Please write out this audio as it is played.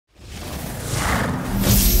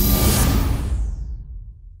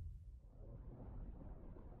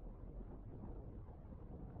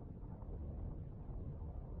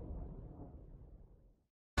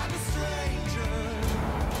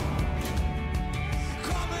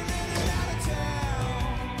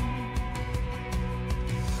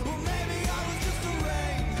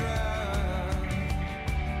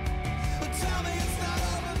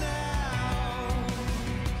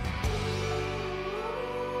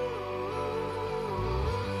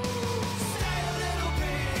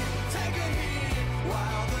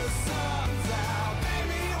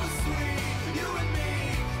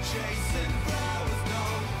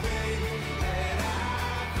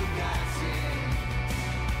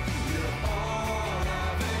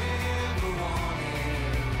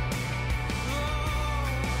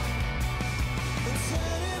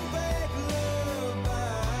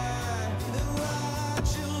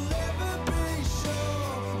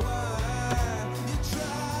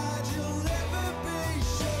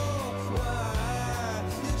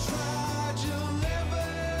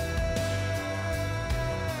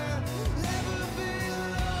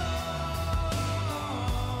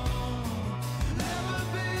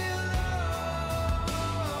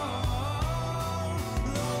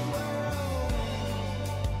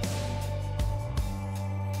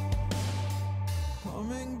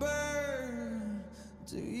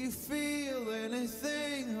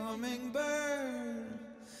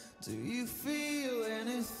Do you feel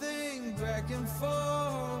anything back and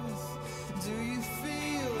forth? Do you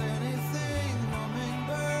feel anything,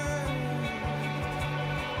 hummingbird?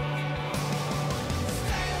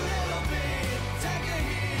 Stay a little bit, take a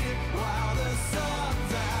hit while the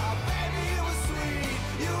sun's out. Baby, it was sweet,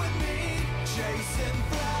 you and me, chasing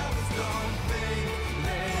flowers, don't think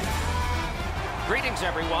that Greetings,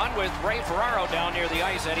 everyone, with Ray Ferraro down near the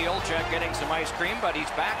ice. Eddie Olczyk getting some ice cream, but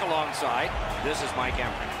he's back alongside. This is Mike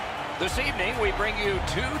Emery. This evening, we bring you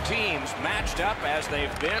two teams matched up as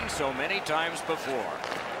they've been so many times before.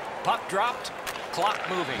 Puck dropped, clock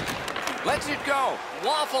moving. Let's it go.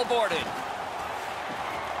 Waffle boarded.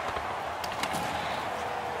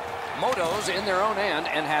 Moto's in their own end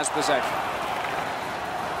and has possession.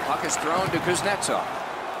 Puck is thrown to Kuznetsov.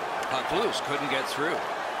 Puck loose, couldn't get through.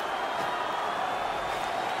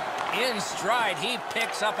 In stride, he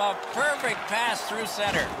picks up a perfect pass through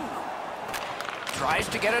center. Tries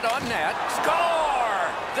to get it on net.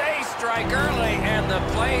 Score! They strike early, and the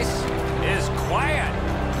place is quiet.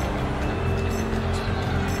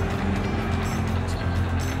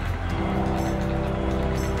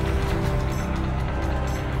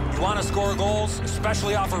 You want to score goals,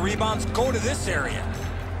 especially off of rebounds? Go to this area.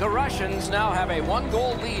 The Russians now have a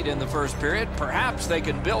one-goal lead in the first period. Perhaps they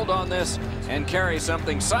can build on this and carry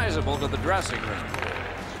something sizable to the dressing room.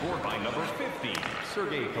 Scored by number 50,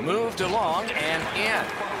 Sergei. Moved along and in.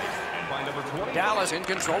 And by number 20, Dallas in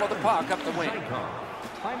control of the puck up the wing.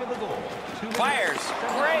 time of the goal. 2 minutes. Fires.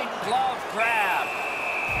 Great glove grab.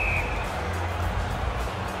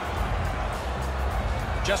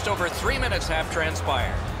 Just over 3 minutes have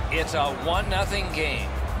transpired. It's a 1-0 game.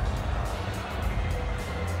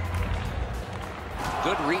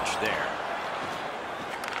 Good reach there.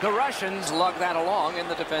 The Russians lug that along in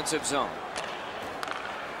the defensive zone.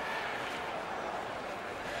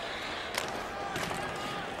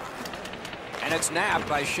 And it's nabbed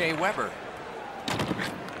by Shea Weber.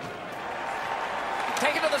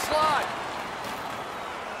 Taken to the slot.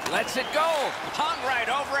 Lets it go. Hung right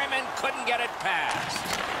over him and couldn't get it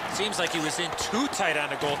past. Seems like he was in too tight on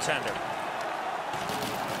the goaltender.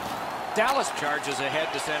 Dallas charges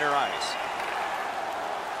ahead to center ice.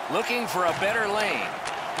 Looking for a better lane.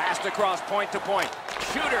 Passed across point to point.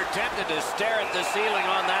 Shooter tempted to stare at the ceiling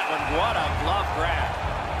on that one. What a glove grab.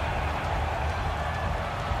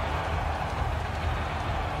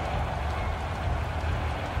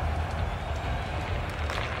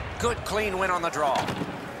 Good clean win on the draw.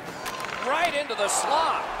 Right into the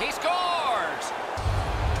slot. He scores!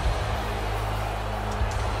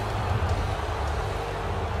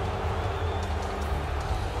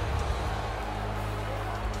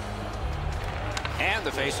 And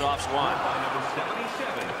the face-off's won. By number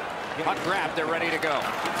 77. Puck grab, they're ready to go.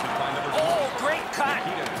 Oh, great cut!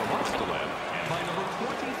 And by number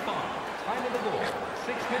 25, time of the goal,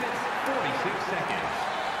 6 minutes, 46 seconds.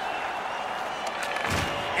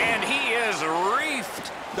 And he is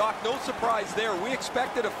reefed. Doc, no surprise there. We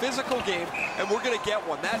expected a physical game, and we're going to get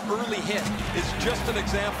one. That early hit is just an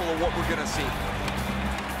example of what we're going to see.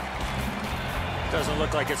 Doesn't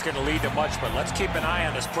look like it's going to lead to much, but let's keep an eye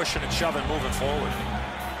on this pushing and shoving moving forward.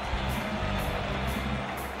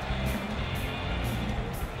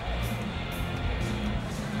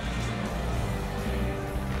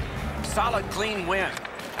 Solid, clean win.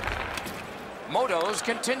 Moto's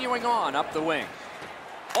continuing on up the wing.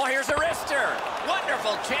 Oh, here's a wrister.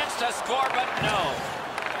 Wonderful chance to score, but no.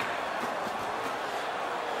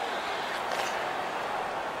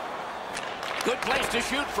 Good place to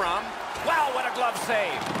shoot from. Wow, what a glove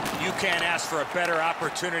save. You can't ask for a better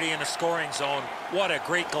opportunity in the scoring zone. What a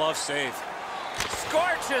great glove save.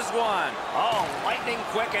 Scorches one. Oh, lightning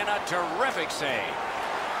quick and a terrific save.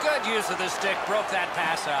 Good use of the stick. Broke that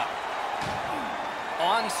pass up.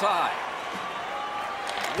 Onside.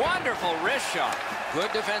 Wonderful wrist shot.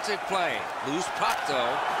 Good defensive play. Loose puck,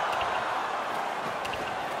 though.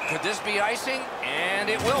 Could this be icing? And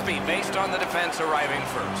it will be, based on the defense arriving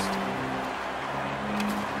first.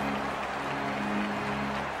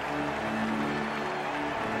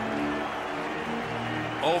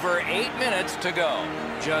 Over 8 minutes to go.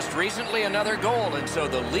 Just recently another goal, and so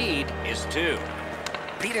the lead is 2.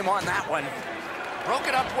 Beat him on that one. Broke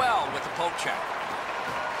it up well with the poke check.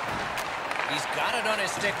 He's got it on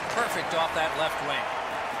his stick perfect off that left wing.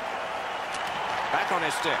 Back on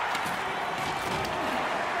his stick.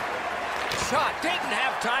 Shot. Didn't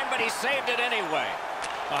have time, but he saved it anyway.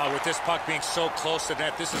 With this puck being so close to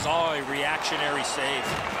net, this is all a reactionary save.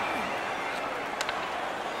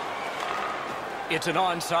 It's an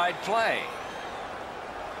onside play.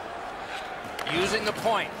 Using the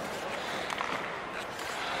point.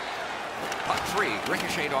 Puck 3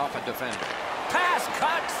 ricocheted off a defender. Pass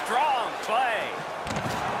cut, strong play.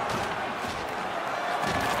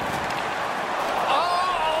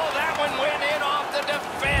 Oh, that one went in off the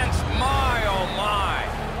defense. My, oh my.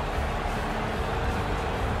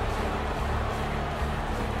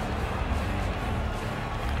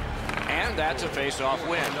 And that's a face-off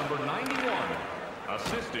win. Number 91,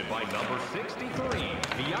 assisted by number 63,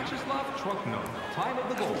 Vyacheslav Trukno. Time of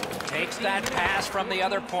the goal. Takes that pass from the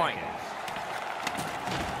other point.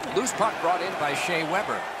 Loose puck brought in by Shea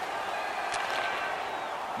Weber.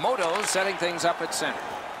 Moto setting things up at center.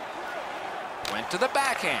 Went to the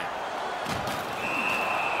backhand.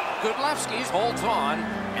 Gudlevskis holds on,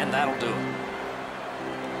 and that'll do it.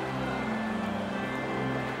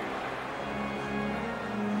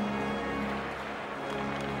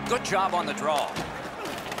 Good job on the draw.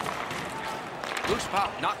 Loose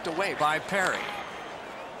puck knocked away by Perry.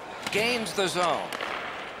 Gains the zone.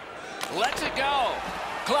 Lets it go.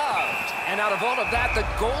 Gloved. And out of all of that, the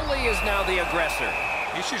goalie is now the aggressor.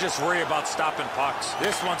 You should just worry about stopping pucks.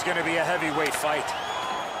 This one's going to be a heavyweight fight.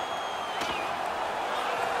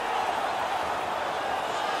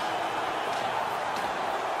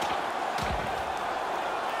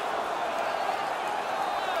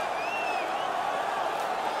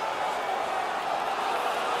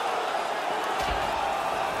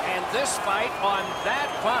 This fight on that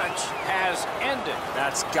punch has ended.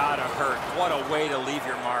 That's gotta hurt. What a way to leave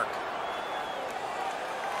your mark.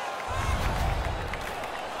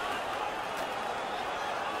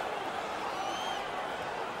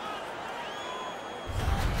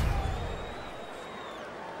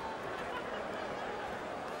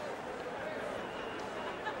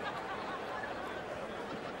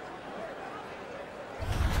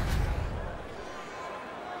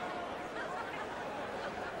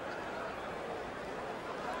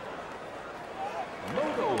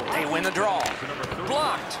 They win the draw.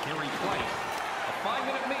 Blocked.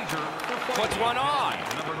 Puts one on.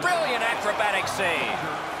 Brilliant acrobatic save.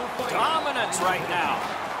 Dominance right now.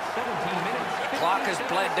 The clock has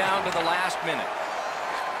bled down to the last minute.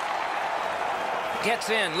 Gets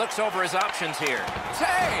in, looks over his options here.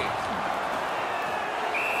 Save!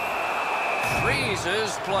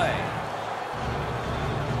 Freezes play.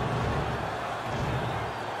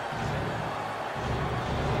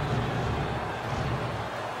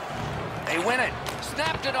 They win it.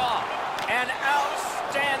 Snapped it off. An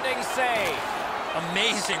outstanding save.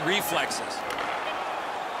 Amazing reflexes.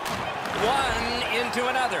 One into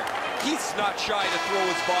another. He's not shy to throw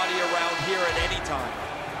his body around here at any time.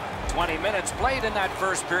 20 minutes played in that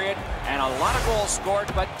first period, and a lot of goals scored,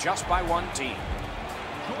 but just by one team.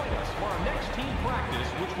 Join us for our next team practice,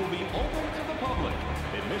 which will be open to the public.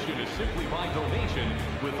 Admission is simply by donation,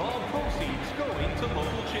 with all proceeds going to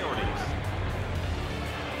local charities.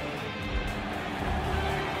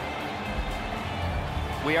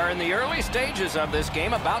 We are in the early stages of this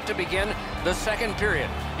game, about to begin the second period.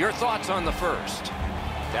 Your thoughts on the first?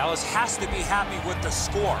 Dallas has to be happy with the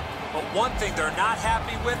score. But one thing they're not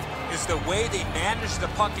happy with is the way they managed the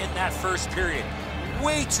puck in that first period.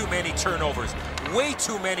 Way too many turnovers. Way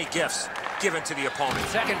too many gifts given to the opponent.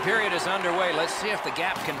 Second period is underway. Let's see if the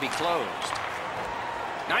gap can be closed.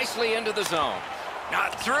 Nicely into the zone.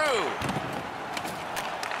 Not through.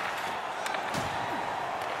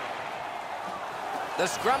 The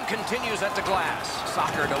scrum continues at the glass.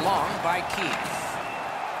 Soccered along by Keith.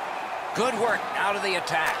 Good work out of the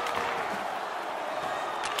attack.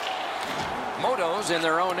 Moto's in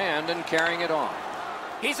their own end and carrying it on.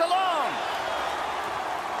 He's alone.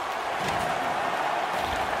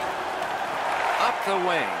 Up the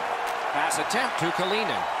wing. Pass attempt to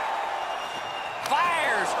Kalinin.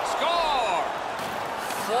 Fires. Score.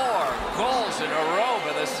 4 goals in a row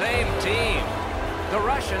for the same team. The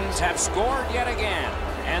Russians have scored yet again,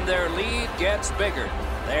 and their lead gets bigger.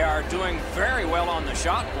 They are doing very well on the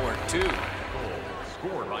shot board, too.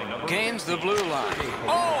 Gains the blue line.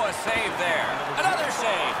 Oh, a save there. Another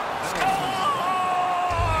save.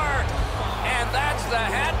 Score! And that's the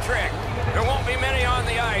hat trick. There won't be many on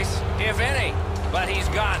the ice, if any, but he's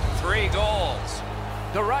got 3 goals.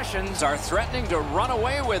 The Russians are threatening to run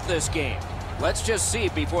away with this game. Let's just see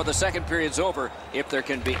before the second period's over if there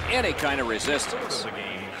can be any kind of resistance.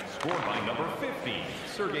 Scored by number 50,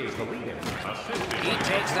 Sergei Kalinin. He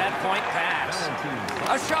takes that point pass.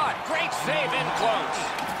 A shot. Great save in close.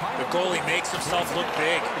 The goalie makes himself look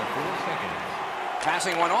big.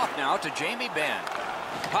 Passing one off now to Jamie Benn.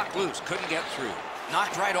 Puck loose. Couldn't get through.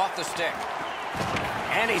 Knocked right off the stick.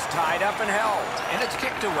 And he's tied up and held. And it's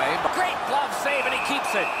kicked away. Great glove save, and he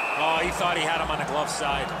keeps it. Oh, he thought he had him on the glove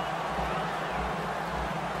side.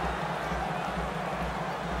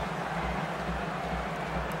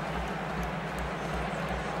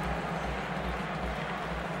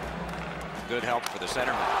 good help for the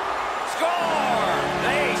centerman. Score!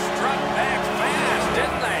 They struck back fast,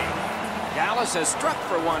 didn't they? Dallas has struck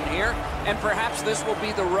for one here, and perhaps this will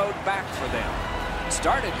be the road back for them.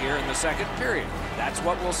 Started here in the second period. That's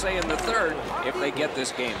what we'll say in the third if they get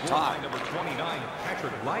this game tied. Number 29,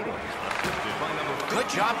 Patrick Lytle, assisted by number Good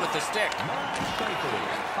job with the stick.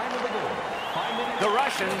 Time of the goal. 5 minutes. The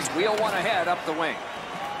Russians wheel one ahead up the wing.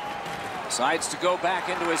 Decides to go back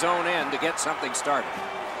into his own end to get something started.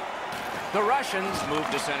 The Russians move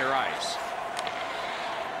to center ice.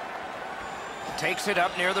 Takes it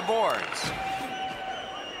up near the boards.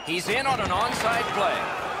 He's in on an onside play.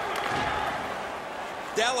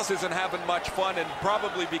 Dallas isn't having much fun, and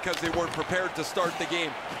probably because they weren't prepared to start the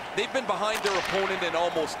game. They've been behind their opponent in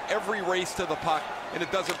almost every race to the puck, and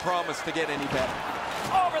it doesn't promise to get any better.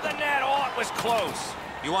 Over the net. Oh, it was close.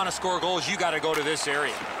 You want to score goals, you got to go to this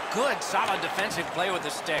area. Good, solid defensive play with the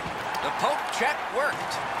stick. The poke check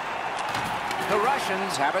worked. The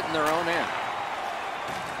Russians have it in their own end.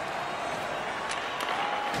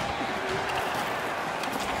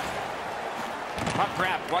 Puck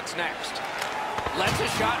grab, what's next? Lets a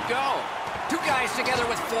shot go. Two guys together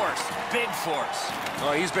with force. Big force.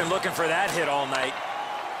 Oh, he's been looking for that hit all night.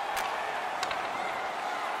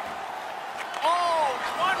 Oh,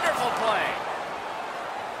 wonderful play.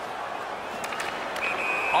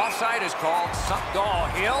 Offside is called. Oh,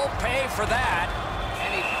 he'll pay for that.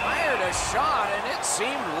 And he fired a shot, and it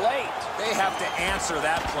seemed late. They have to answer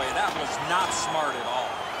that play. That was not smart at all.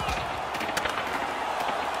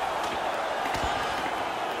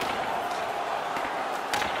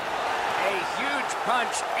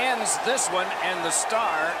 Punch ends this one, and the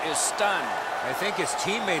star is stunned. I think his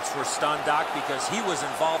teammates were stunned, Doc, because he was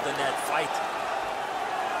involved in that fight.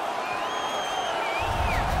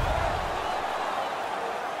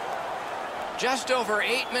 Just over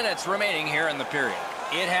 8 minutes remaining here in the period.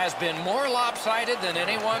 It has been more lopsided than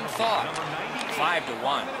anyone thought.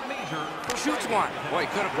 5-1. Shoots one. Boy, he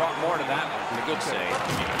could have brought more to that one. A good save.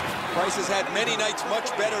 Price has had many nights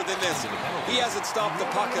much better than this. He hasn't stopped the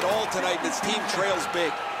puck at all tonight. His team trails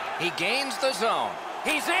big. He gains the zone.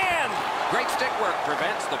 He's in! Great stick work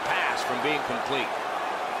prevents the pass from being complete.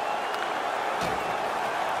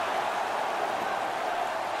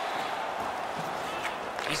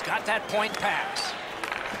 He's got that point pass.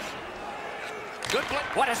 Good play.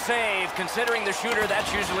 What a save, considering the shooter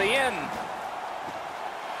that's usually in.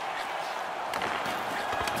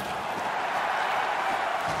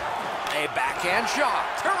 A backhand shot.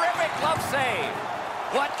 Terrific glove save.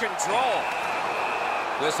 What control.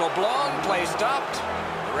 Whistle blown, play stopped.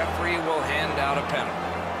 The referee will hand out a penalty.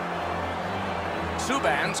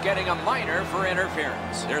 Subban's getting a minor for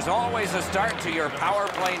interference. There's always a start to your power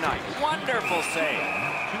play night. Wonderful save.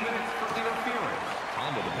 2 minutes for interference.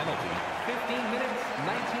 Time of the penalty, 15 minutes,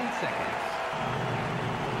 19 seconds.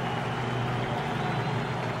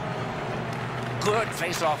 Good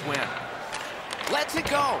face-off win. Lets it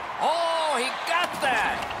go. Oh, he got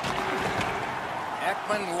that.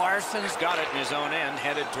 Ekman Larsson's got it in his own end,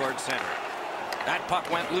 headed towards center. That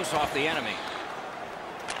puck went loose off the enemy.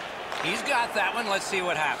 He's got that one. Let's see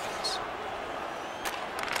what happens.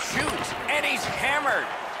 Shoots, and he's hammered.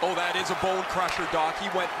 Oh, that is a bone crusher, Doc. He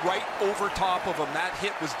went right over top of him. That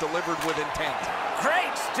hit was delivered with intent.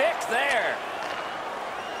 Great stick there.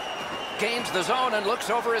 Gains the zone and looks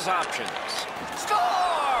over his options.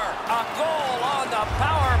 Score! A goal on the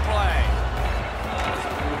power play.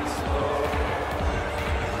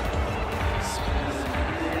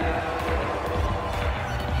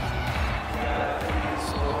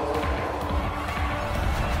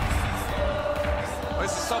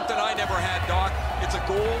 This is something I never had, Doc. It's a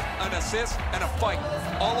goal, an assist, and a fight.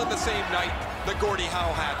 All in the same night, the Gordie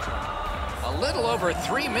Howe hat-trick. A little over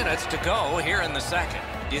 3 minutes to go here in the second.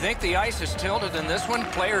 Do you think the ice is tilted in this one?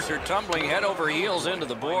 Players are tumbling head over heels into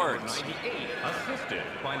the boards. 98, assisted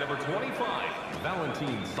by number 25,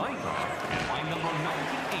 Valentin Saikar, and by number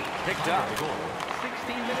 98, Picked up.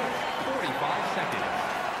 16 minutes, 45 seconds.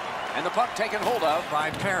 And the puck taken hold of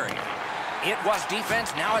by Perry. It was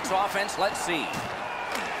defense, now it's offense. Let's see.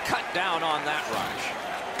 Cut down on that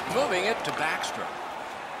rush. Moving it to Backstrom.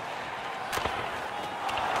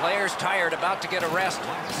 Players tired, about to get a rest.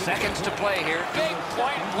 Seconds to play here. Big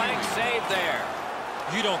point-blank save there.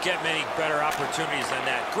 You don't get many better opportunities than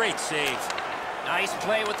that. Great save. Nice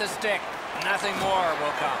play with the stick. Nothing more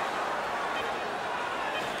will come.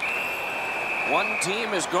 One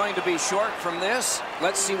team is going to be short from this.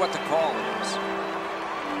 Let's see what the call is.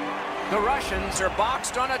 The Russians are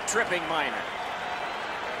boxed on a tripping minor.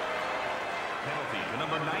 Penalty to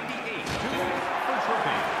number 98, 2 minutes for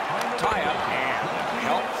tripping. Tie up and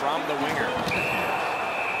help from the winger.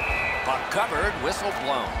 Puck covered, whistle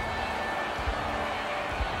blown.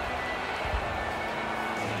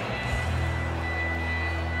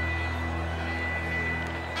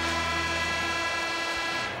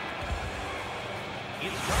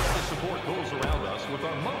 It's time to support those around us with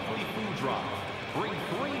our monthly food drive. Bring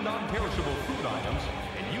 3 non-perishable food items,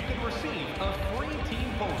 and you can receive a free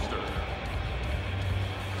team poster.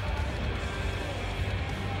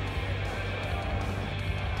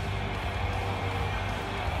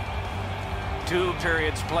 Two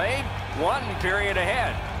periods played, 1 period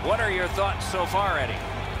ahead. What are your thoughts so far, Eddie?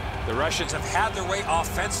 The Russians have had their way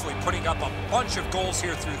offensively, putting up a bunch of goals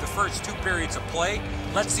here through the first 2 periods of play.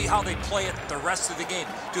 Let's see how they play it the rest of the game.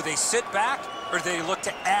 Do they sit back, or do they look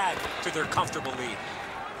to add to their comfortable lead?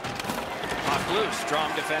 Puck loose, strong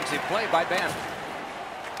defensive play by Ben.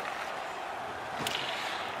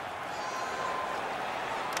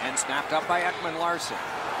 And snapped up by Ekman Larson.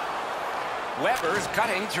 Weber's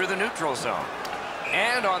cutting through the neutral zone.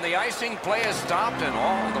 And on the icing, play is stopped, and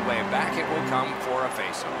all the way back it will come for a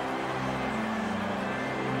faceoff.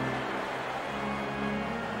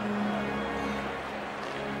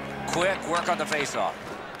 Quick work on the faceoff.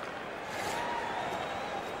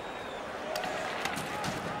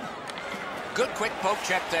 Good quick poke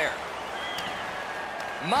check there.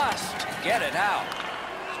 Must get it out.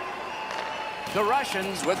 The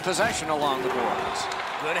Russians with possession along the boards.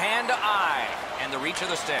 Good hand to eye, and the reach of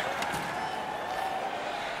the stick.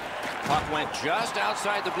 Puck went just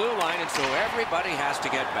outside the blue line, and so everybody has to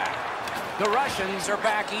get back. The Russians are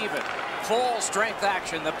back even. Full strength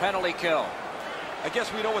action, the penalty kill. I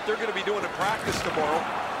guess we know what they're going to be doing in practice tomorrow.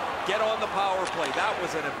 Get on the power play. That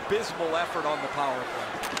was an abysmal effort on the power play.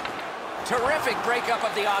 Terrific breakup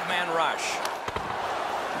of the odd man rush.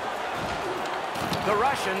 The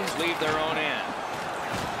Russians leave their own end.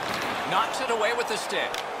 Knocks it away with the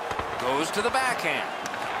stick. Goes to the backhand.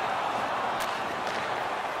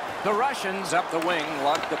 The Russians up the wing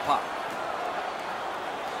lug the puck.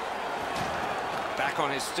 Back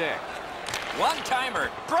on his stick.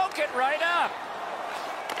 One-timer. Broke it right up.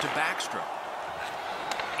 To Backstrom.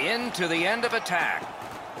 Into the end of attack.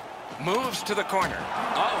 Moves to the corner.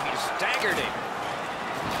 Oh, he staggered him.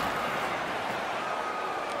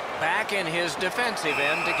 Back in his defensive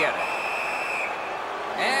end to get it.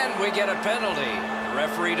 And we get a penalty.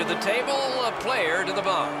 Referee to the table, a player to the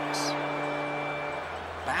box.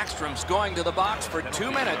 Backstrom's going to the box for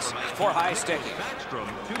 2 minutes for high sticking. Backstrom,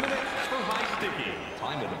 2 minutes for high sticking.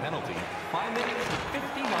 Time of the penalty, 5 minutes,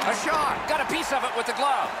 59. A shot. Got a piece of it with the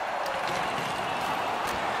glove.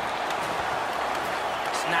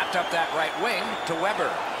 Snapped up that right wing to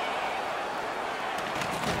Weber.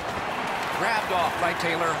 Grabbed off by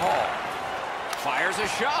Taylor Hall. Fires a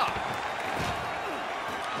shot.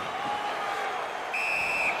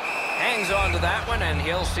 Hangs on to that one, and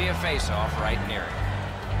he'll see a face-off right near him.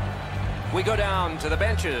 We go down to the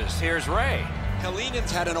benches. Here's Ray.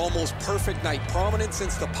 Kalinen's had an almost perfect night. Prominent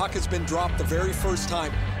since the puck has been dropped the very first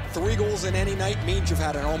time. 3 goals in any night means you've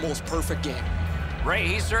had an almost perfect game. Ray,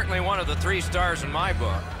 he's certainly one of the 3 stars in my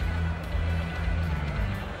book.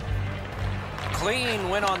 Clean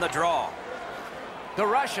win on the draw. The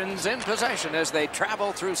Russians in possession as they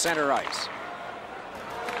travel through center ice.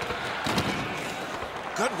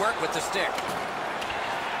 Good work with the stick.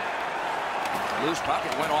 Loose puck,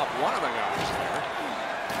 it went off one of the guys there.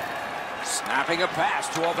 Snapping a pass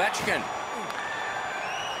to Ovechkin.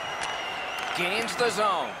 Gains the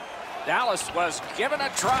zone. Dallas was given a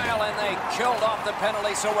trial, and they killed off the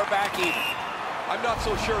penalty, so we're back even. I'm not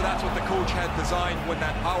so sure that's what the coach had designed when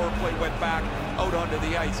that power play went back out onto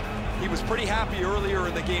the ice. He was pretty happy earlier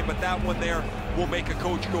in the game, but that one there will make a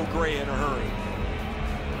coach go gray in a hurry.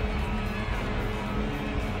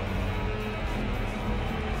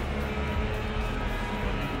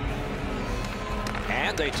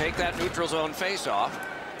 And they take that neutral zone face-off.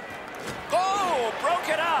 Oh, broke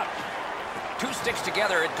it up. 2 sticks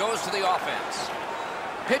together, it goes to the offense.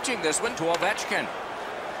 Pitching this one to Ovechkin.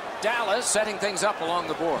 Dallas setting things up along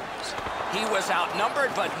the boards. He was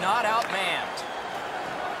outnumbered, but not outmanned.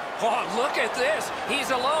 Oh, look at this.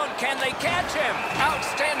 He's alone. Can they catch him?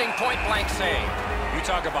 Outstanding point-blank save. You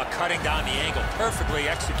talk about cutting down the angle. Perfectly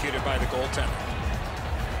executed by the goaltender.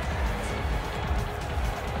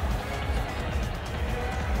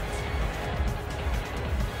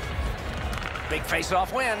 Big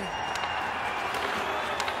face-off win.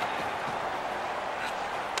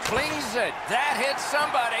 Flings it. That hits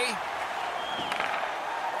somebody.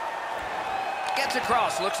 Gets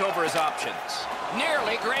across, looks over his options.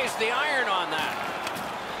 Nearly grazed the iron on that.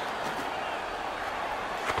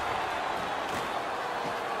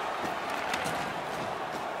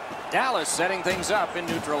 Dallas setting things up in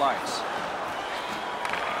neutral ice.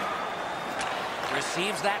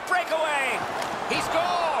 Receives that breakaway. He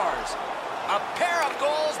scores! A pair of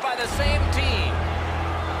goals by the same team.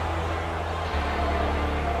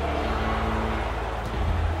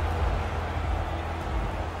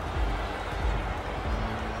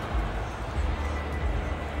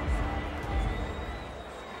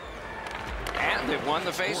 And they've won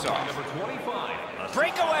the faceoff.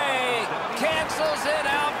 Breakaway! Cancels it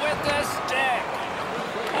out with the stick.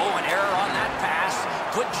 Oh, an error on that pass.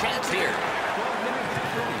 Good chance here. 12 minutes and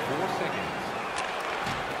 34 seconds.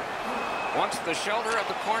 Wants the shoulder at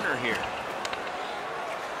the corner here.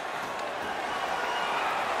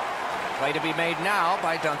 Play to be made now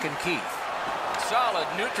by Duncan Keith. Solid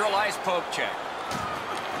neutral ice poke check.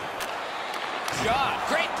 Shot.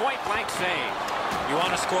 Great point-blank save. You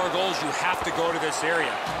want to score goals, you have to go to this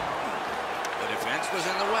area. The defense was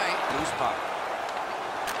in the way. Loose puck.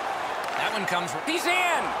 That one comes from... He's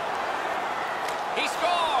in! He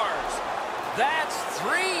scores! That's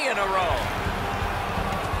 3 in a row.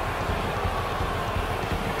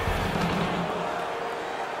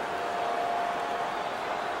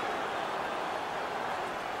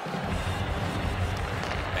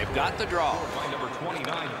 They've got the draw. By number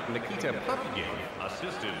 29, Nikita Puffy,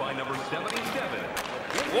 assisted by number 77.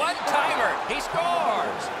 One-timer. He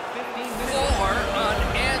scores. 4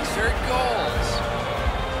 unanswered goals.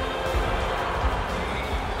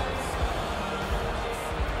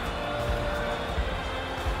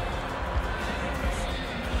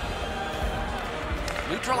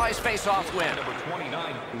 Neutralize face-off win. Number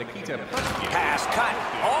 29, Nikita Puffy. Pass cut.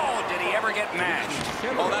 Oh, did he ever get matched?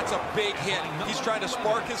 Oh, that's a big hit. He's trying to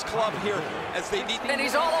spark his club here as they need... And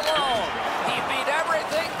he's all alone. He beat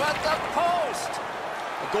everything but the post.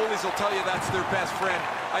 The goalies will tell you that's their best friend.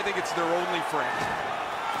 I think it's their only friend.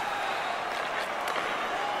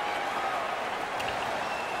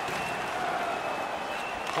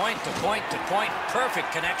 Point to point to point.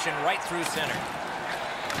 Perfect connection right through center.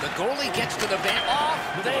 The goalie gets to the bench. Off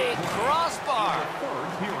the crossbar.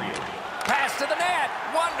 Pass to the net.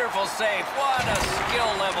 Wonderful save. What a skill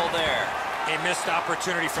level there. A missed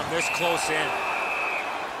opportunity from this close in.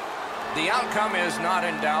 The outcome is not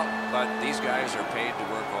in doubt, but these guys are paid to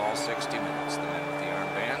work all 60 minutes, the men with the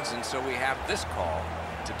armbands, and so we have this call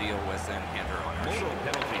to deal with and enter on our show.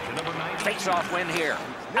 Face-off win here.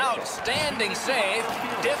 Outstanding save.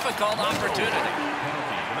 Difficult opportunity.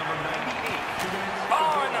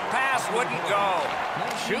 Oh, and the pass wouldn't go.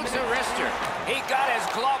 Shoots a wrister. He got his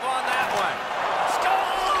glove on that one.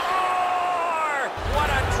 Score! What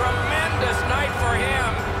a tremendous night for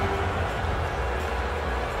him.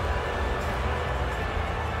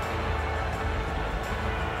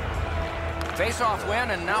 Face-off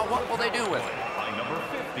win, and now what will they do with it?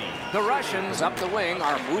 The Russians up the wing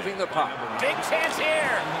are moving the puck. Big chance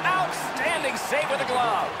here. Outstanding save with the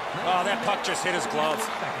glove. Oh, that puck just hit his glove.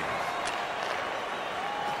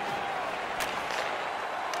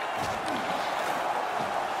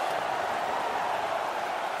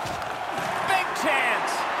 Big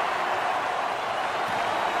chance.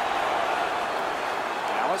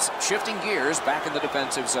 Dallas shifting gears back in the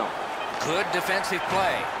defensive zone. Good defensive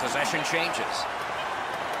play. Possession changes.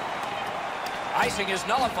 Icing is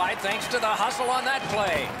nullified thanks to the hustle on that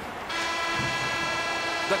play.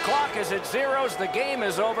 The clock is at zeros. The game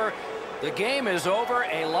is over. The game is over.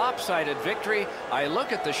 A lopsided victory. I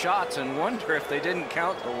look at the shots and wonder if they didn't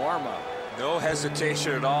count the warm-up. No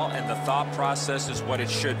hesitation at all, and the thought process is what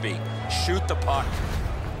it should be. Shoot the puck.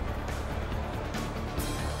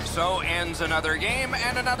 So ends another game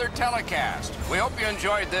and another telecast. We hope you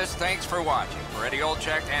enjoyed this. Thanks for watching. For Eddie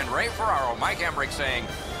Olczyk and Ray Ferraro, Mike Emmerich saying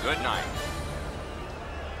good night.